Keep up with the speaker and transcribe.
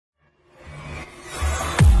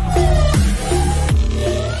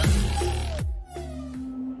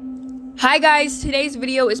Hi guys, today's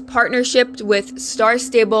video is partnershiped with Star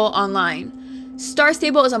Stable Online. Star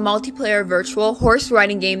Stable is a multiplayer virtual horse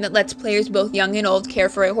riding game that lets players both young and old care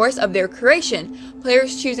for a horse of their creation.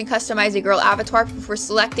 Players choose and customize a girl avatar before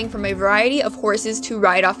selecting from a variety of horses to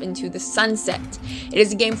ride off into the sunset. It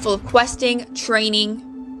is a game full of questing, training,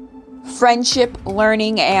 friendship,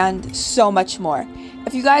 learning, and so much more.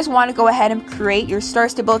 If you guys want to go ahead and create your Star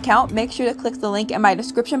Stable account, make sure to click the link in my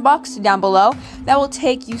description box down below. That will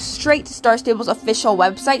take you straight to Star Stable's official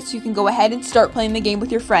website so you can go ahead and start playing the game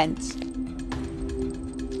with your friends.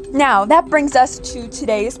 Now, that brings us to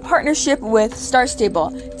today's partnership with Star Stable.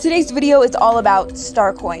 Today's video is all about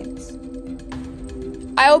star coins.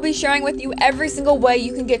 I will be sharing with you every single way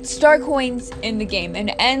you can get star coins in the game, an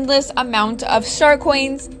endless amount of star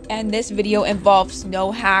coins, and this video involves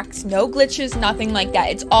no hacks, no glitches, nothing like that.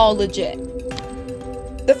 It's all legit.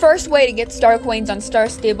 The first way to get star coins on Star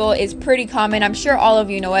Stable is pretty common. I'm sure all of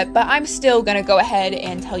you know it, but I'm still gonna go ahead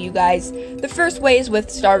and tell you guys. The first way is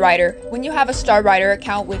with Star Rider. When you have a Star Rider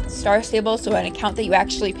account with Star Stable, so an account that you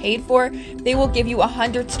actually paid for, they will give you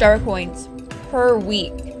 100 star coins per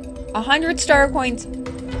week. 100 star coins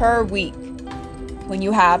per week when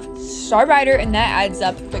you have Star Rider, and that adds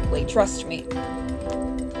up quickly, trust me.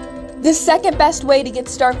 The second best way to get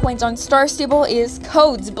star coins on Star Stable is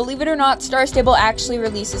codes. Believe it or not, Star Stable actually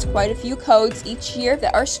releases quite a few codes each year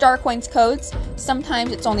that are star coins codes.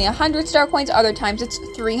 Sometimes it's only 100 star coins, other times it's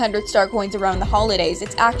 300 star coins around the holidays.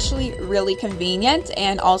 It's actually really convenient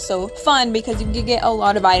and also fun because you can get a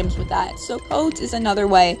lot of items with that. So codes is another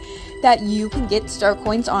way that you can get star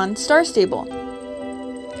coins on Star Stable.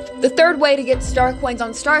 The third way to get star coins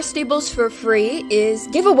on Star Stables for free is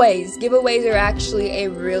giveaways. Giveaways are actually a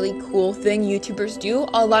really cool thing YouTubers do.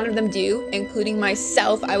 A lot of them do, including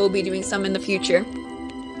myself. I will be doing some in the future.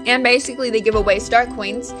 And basically they give away star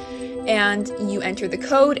coins and you enter the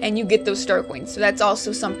code and you get those star coins. So that's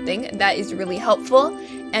also something that is really helpful,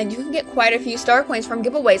 and you can get quite a few star coins from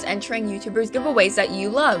giveaways, entering YouTubers giveaways that you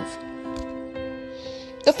love.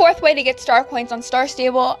 The fourth way to get star coins on Star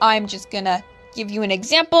Stable, I'm just gonna give you an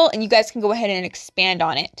example and you guys can go ahead and expand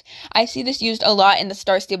on it. I see this used a lot in the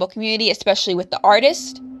Star Stable community, especially with the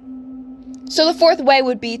artist. So the fourth way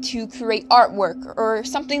would be to create artwork or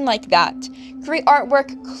something like that. Create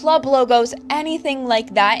artwork, club logos, anything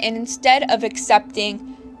like that, and instead of accepting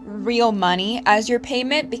real money as your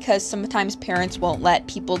payment, because sometimes parents won't let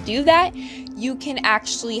people do that, you can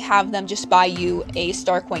actually have them just buy you a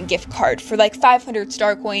star coin gift card for like 500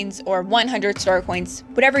 star coins or 100 star coins,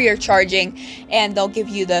 whatever you're charging, and they'll give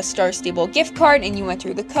you the Star Stable gift card and you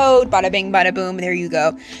enter the code, bada bing bada boom, there you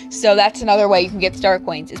go. So that's another way you can get star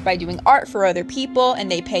coins, is by doing art for other people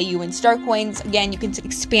and they pay you in star coins. Again, you can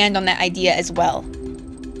expand on that idea as well.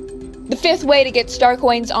 The fifth way to get star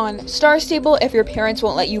coins on Star Stable, if your parents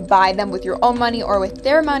won't let you buy them with your own money or with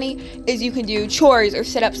their money, is you can do chores or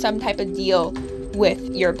set up some type of deal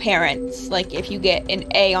with your parents. Like if you get an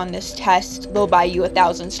A on this test, they'll buy you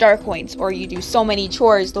 1,000 star coins, or you do so many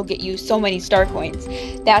chores, they'll get you so many star coins.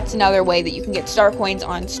 That's another way that you can get star coins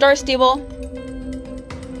on Star Stable.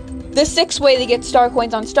 The sixth way to get star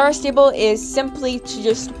coins on Star Stable is simply to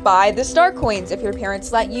just buy the star coins. If your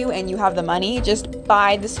parents let you and you have the money, just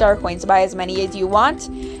buy the star coins. Buy as many as you want.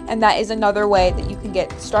 And that is another way that you can get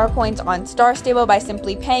star coins on Star Stable, by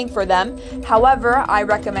simply paying for them. However, I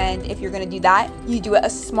recommend, if you're going to do that, you do it a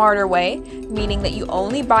smarter way, meaning that you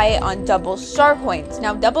only buy it on double star coins.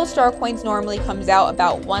 Now, double star coins normally comes out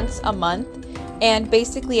about once a month, and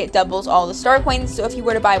basically it doubles all the star coins. So if you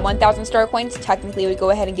were to buy 1,000 star coins, technically it would go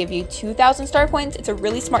ahead and give you 2,000 star coins. It's a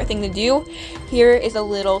really smart thing to do. Here is a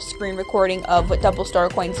little screen recording of what double star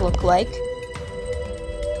coins look like.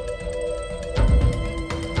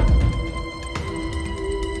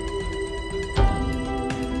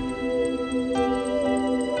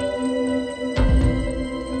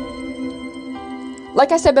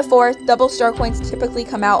 Like I said before, double star coins typically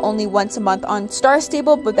come out only once a month on Star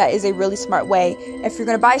Stable, but that is a really smart way. If you're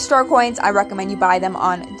going to buy star coins, I recommend you buy them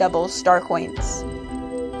on double star coins.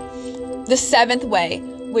 The seventh way,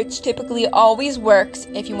 which typically always works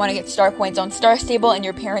if you want to get star coins on Star Stable and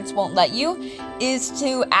your parents won't let you, is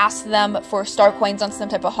to ask them for star coins on some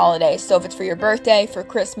type of holiday. So if it's for your birthday, for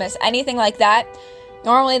Christmas, anything like that,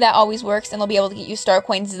 normally that always works, and they'll be able to get you star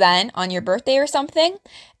coins then on your birthday or something.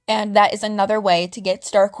 And that is another way to get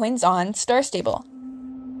star coins on Star Stable.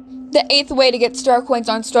 The eighth way to get star coins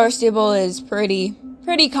on Star Stable is pretty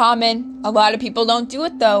common. A lot of people don't do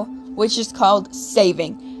it though, which is called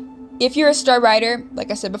saving. If you're a Star Rider,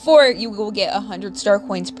 like I said before, you will get 100 star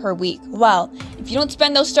coins per week. Well, if you don't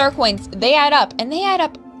spend those star coins, they add up, and they add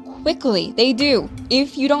up quickly. They do,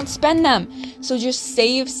 if you don't spend them. So just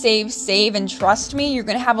save, save, save, and trust me, you're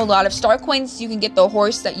gonna have a lot of star coins so you can get the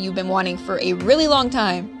horse that you've been wanting for a really long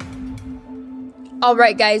time.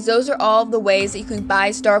 Alright guys, those are all the ways that you can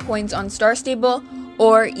buy star coins on Star Stable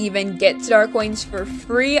or even get star coins for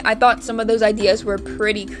free. I thought some of those ideas were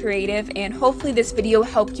pretty creative and hopefully this video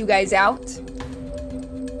helped you guys out.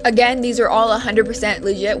 Again, these are all 100%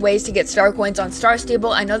 legit ways to get star coins on Star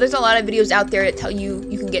Stable. I know there's a lot of videos out there that tell you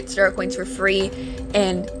you can get star coins for free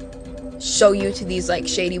and show you to these like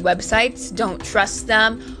shady websites. Don't trust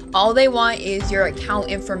them. All they want is your account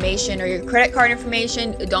information or your credit card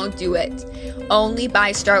information. Don't do it. Only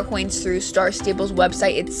buy star coins through Star Stable's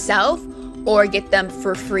website itself or get them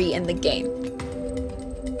for free in the game.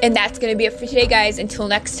 And that's going to be it for today, guys. Until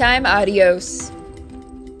next time, adios.